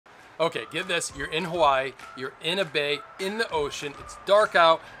Okay, get this, you're in Hawaii, you're in a bay, in the ocean, it's dark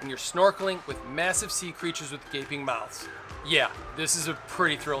out, and you're snorkeling with massive sea creatures with gaping mouths. Yeah, this is a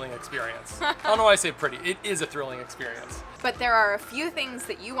pretty thrilling experience. I don't know why I say pretty, it is a thrilling experience. But there are a few things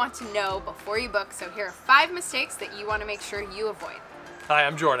that you want to know before you book, so here are 5 mistakes that you want to make sure you avoid. Hi,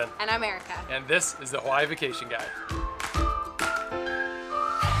 I'm Jordan. And I'm Erica. And this is the Hawaii Vacation Guide.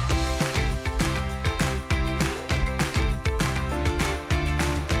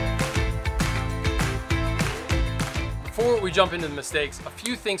 Before we jump into the mistakes, a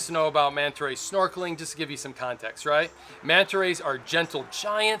few things to know about manta ray snorkeling, just to give you some context, right? Manta rays are gentle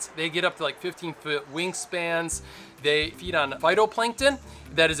giants. They get up to like 15-foot wingspans. They feed on phytoplankton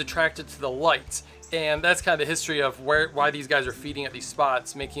that is attracted to the light. And that's kind of the history of why these guys are feeding at these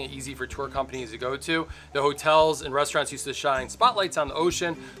spots, making it easy for tour companies to go to. The hotels and restaurants used to shine spotlights on the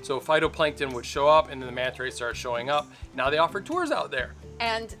ocean, so phytoplankton would show up and then the manta rays started showing up. Now they offer tours out there.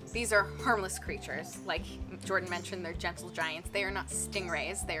 And these are harmless creatures. Like Jordan mentioned, they're gentle giants. They are not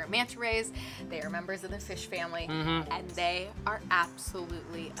stingrays. They are manta rays. They are members of the fish family. And they are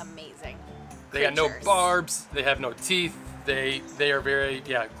absolutely amazing. They got no barbs. They have no teeth. They are very,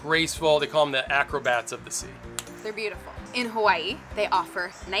 graceful. They call them the acrobats of the sea. They're beautiful. In Hawaii, they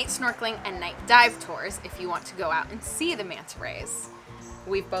offer night snorkeling and night dive tours if you want to go out and see the manta rays.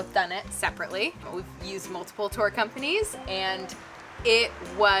 We've both done it separately. We've used multiple tour companies, and it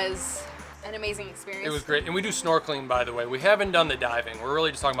was an amazing experience. It was great. And we do snorkeling, by the way. We haven't done the diving. We're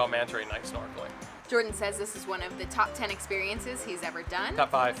really just talking about manta ray night snorkeling. Jordan says this is one of the top 10 experiences he's ever done.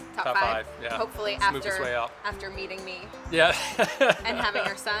 Top 5. Top 5. Yeah. Hopefully after meeting me. Yeah. And having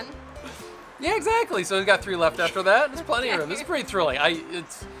our son. Yeah, exactly. So we've got 3 left after that. There's plenty of room. This is pretty thrilling. It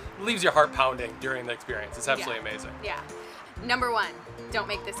leaves your heart pounding during the experience. It's absolutely amazing. Yeah. Number 1, don't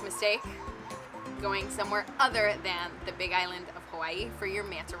make this mistake. Going somewhere other than the Big Island of Hawaii for your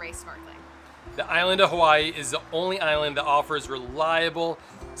manta ray snorkeling. The island of Hawaii is the only island that offers reliable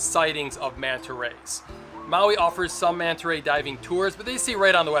sightings of manta rays. Maui offers some manta ray diving tours, but they see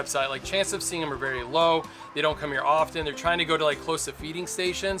right on the website, like chances of seeing them are very low. They don't come here often. They're trying to go to like close to feeding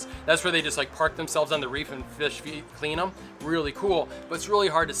stations. That's where they just like park themselves on the reef and fish clean them. Really cool, but it's really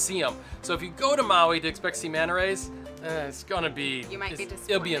hard to see them. So if you go to Maui to expect to see manta rays, it's gonna be,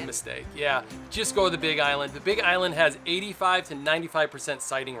 it'll be a mistake. Yeah, just go to the Big Island. The Big Island has 85 to 95%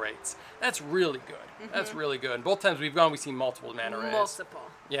 sighting rates. That's really good. That's really good. And both times we've gone, we've seen multiple manta rays. Multiple.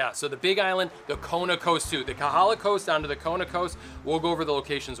 Yeah, so the Big Island, the Kona coast too. The Kohala coast down to the Kona coast. We'll go over the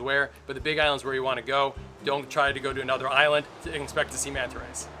locations where, but the Big Island's where you want to go. Don't try to go to another island to expect to see manta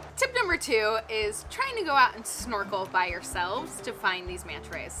rays. Tip number 2 is trying to go out and snorkel by yourselves to find these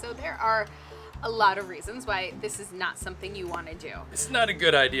manta rays. So there are a lot of reasons why this is not something you want to do. It's not a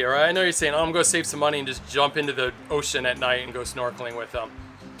good idea, right? I know you're saying, oh, I'm gonna go save some money and just jump into the ocean at night and go snorkeling with them.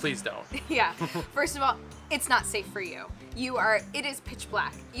 Please don't. Yeah. First of all, it's not safe for you. It is pitch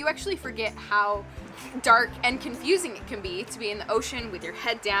black. You actually forget how dark and confusing it can be to be in the ocean with your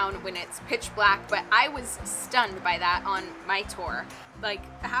head down when it's pitch black, but I was stunned by that on my tour. Like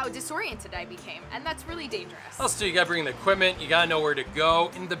how disoriented I became, and that's really dangerous. Also, you gotta bring the equipment, you gotta know where to go,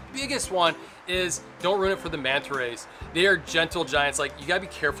 and the biggest one is don't ruin it for the manta rays. They are gentle giants, like you gotta be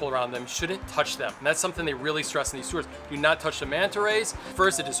careful around them, you shouldn't touch them. And that's something they really stress in these tours. Do not touch the manta rays.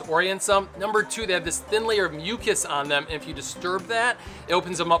 First, it disorients them. Number 2, they have this thin layer of mucus on them, and if you disturb that, it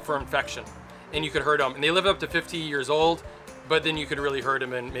opens them up for infection, and you could hurt them. And they live up to 50 years old, but then you could really hurt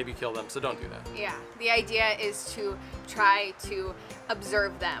them and maybe kill them, so don't do that. Yeah, the idea is to try to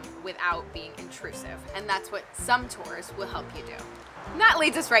observe them without being intrusive, and that's what some tours will help you do. And that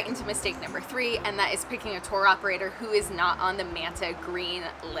leads us right into mistake number 3, and that is picking a tour operator who is not on the Manta Green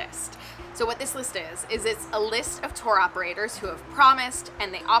list. So what this list is it's a list of tour operators who have promised,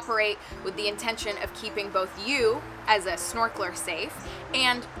 and they operate with the intention of keeping both you as a snorkeler safe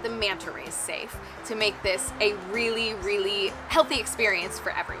and the manta rays safe to make this a really, really healthy experience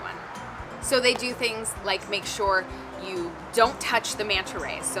for everyone. So they do things like make sure you don't touch the manta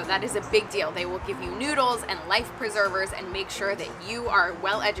rays. So that is a big deal. They will give you noodles and life preservers and make sure that you are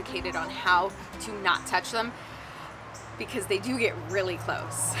well educated on how to not touch them, because they do get really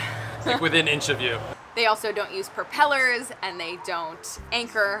close. Like within an inch of you. They also don't use propellers, and they don't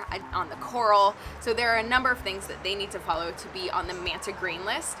anchor on the coral. So there are a number of things that they need to follow to be on the Manta Green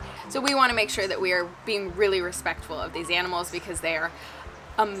list. So we want to make sure that we are being really respectful of these animals, because they are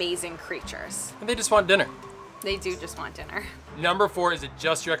amazing creatures. And they just want dinner. They do just want dinner. Number 4 is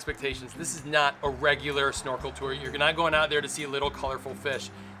adjust your expectations. This is not a regular snorkel tour. You're not going out there to see little colorful fish.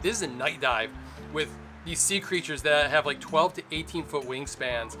 This is a night dive with these sea creatures that have like 12 to 18 foot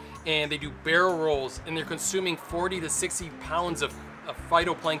wingspans, and they do barrel rolls, and they're consuming 40 to 60 pounds of a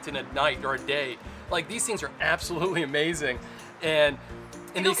phytoplankton a night or a day. Like, these things are absolutely amazing. And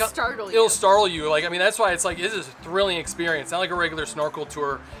it'll startle you. It'll startle you. Like, I mean, that's why it's like, it is a thrilling experience. Not like a regular snorkel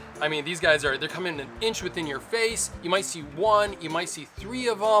tour. I mean, these guys they're coming an inch within your face. You might see one, you might see 3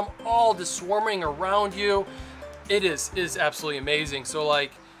 of them, all just swarming around you. It is absolutely amazing. So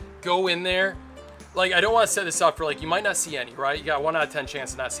like, go in there. Like, I don't want to set this up for like, you might not see any, right? You got 1 out of 10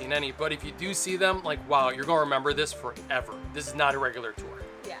 chance of not seeing any, but if you do see them, like, wow, you're gonna remember this forever. This is not a regular tour.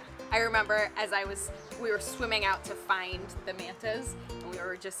 Yeah, I remember as we were swimming out to find the mantas, and we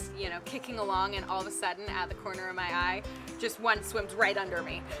were just, you know, kicking along, and all of a sudden, out of the corner of my eye, just one swims right under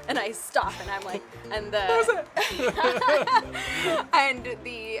me, and I stop, and I'm like, and and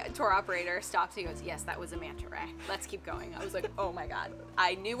the tour operator stops, and he goes, yes, that was a manta ray. Let's keep going. I was like, oh my God.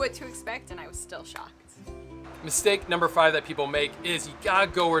 I knew what to expect, and I was still shocked. Mistake number 5 that people make is you gotta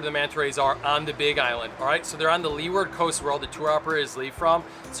go where the manta rays are on the Big Island, all right? So they're on the leeward coast where all the tour operators leave from.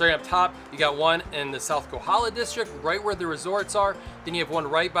 Starting up top, you got one in the South Kohala district, right where the resorts are. Then you have one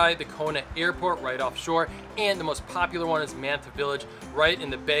right by the Kona airport, right offshore. And the most popular one is Manta Village, right in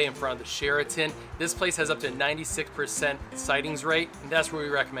the bay in front of the Sheraton. This place has up to a 96% sightings rate, and that's where we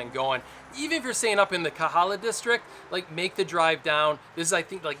recommend going. Even if you're staying up in the Kohala district, like, make the drive down. This is, I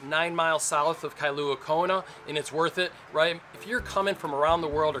think, like 9 miles south of Kailua Kona, and it's worth it, right? If you're coming from around the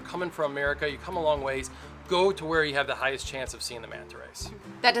world or coming from America, you come a long ways, go to where you have the highest chance of seeing the manta rays.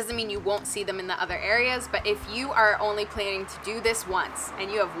 That doesn't mean you won't see them in the other areas, but if you are only planning to do this once and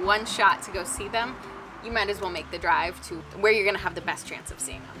you have 1 shot to go see them, you might as well make the drive to where you're gonna have the best chance of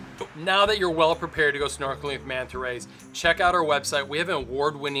seeing them. Now that you're well prepared to go snorkeling with manta rays, check out our website. We have an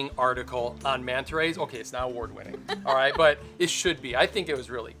award-winning article on manta rays. Okay, it's not award-winning, all right, but it should be. I think it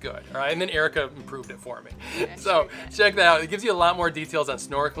was really good, all right? And then Erica improved it for me. Yeah, so check that out. It gives you a lot more details on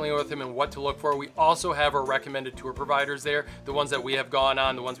snorkeling with them and what to look for. We also have our recommended tour providers there, the ones that we have gone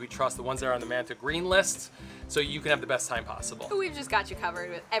on, the ones we trust, the ones that are on the Manta Green lists, so you can have the best time possible. We've just got you covered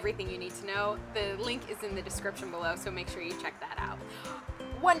with everything you need to know. The link is in the description below, so make sure you check that out.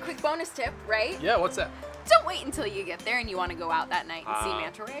 One quick bonus tip, right? Yeah, what's that? Don't wait until you get there and you want to go out that night and see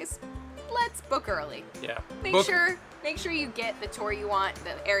manta rays. Let's book early. Yeah. Make sure you get the tour you want,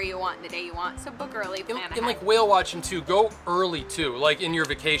 the area you want, the day you want. So book early, plan ahead. And like whale watching too, go early too, like in your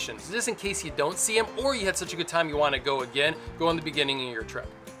vacations. Just in case you don't see them or you had such a good time you want to go again, go in the beginning of your trip.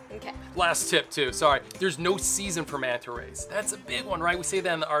 Okay. Last tip too, sorry. There's no season for manta rays. That's a big one, right? We say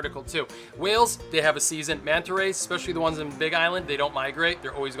that in the article too. Whales, they have a season. Manta rays, especially the ones in Big Island, they don't migrate.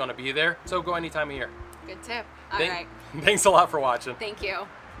 They're always gonna be there. So go any time of year. Good tip. All right. Thanks a lot for watching. Thank you.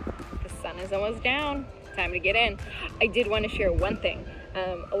 The sun is almost down. Time to get in. I did want to share one thing.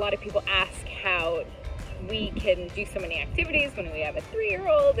 A lot of people ask how we can do so many activities when we have a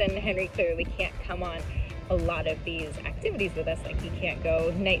 3-year-old, and Henry clearly can't come on a lot of these activities with us. Like, he can't go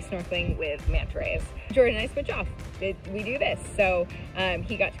night snorkeling with manta rays. Jordan and I switch off. We do this. So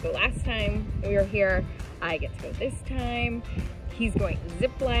he got to go last time we were here. I get to go this time. He's going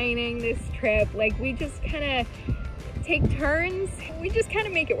zip lining this trip. Like, we just kind of take turns. We just kind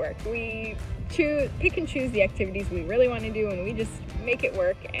of make it work. We pick and choose the activities we really want to do, and we just make it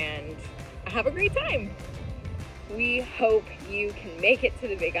work and have a great time. We hope you can make it to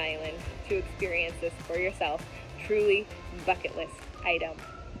the Big Island to experience this for yourself. Truly bucket list item.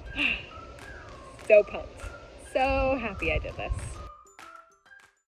 So pumped. So happy I did this.